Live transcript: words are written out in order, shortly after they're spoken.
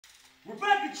We're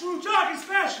back in true Joggins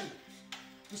fashion.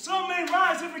 The sun may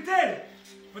rise every day,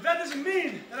 but that doesn't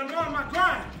mean that I'm not on my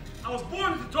grind. I was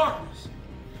born into darkness.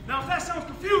 Now, if that sounds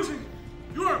confusing,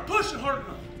 you aren't pushing hard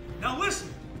enough. Now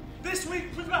listen, this week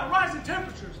we've got rising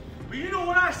temperatures, but you know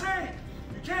what I say?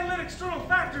 You can't let external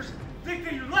factors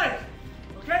dictate your life,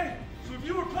 okay? So if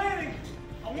you were planning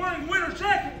on wearing a winter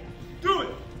jacket, do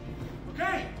it,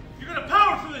 okay? You're gonna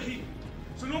power through the heat.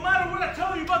 So no matter what I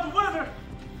tell you about the weather,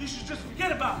 you should just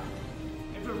forget about it.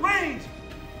 If it rains,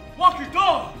 walk your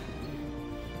dog.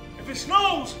 If it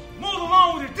snows, mow the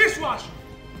lawn with your dishwasher.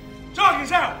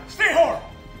 Jogging's out. Stay hard.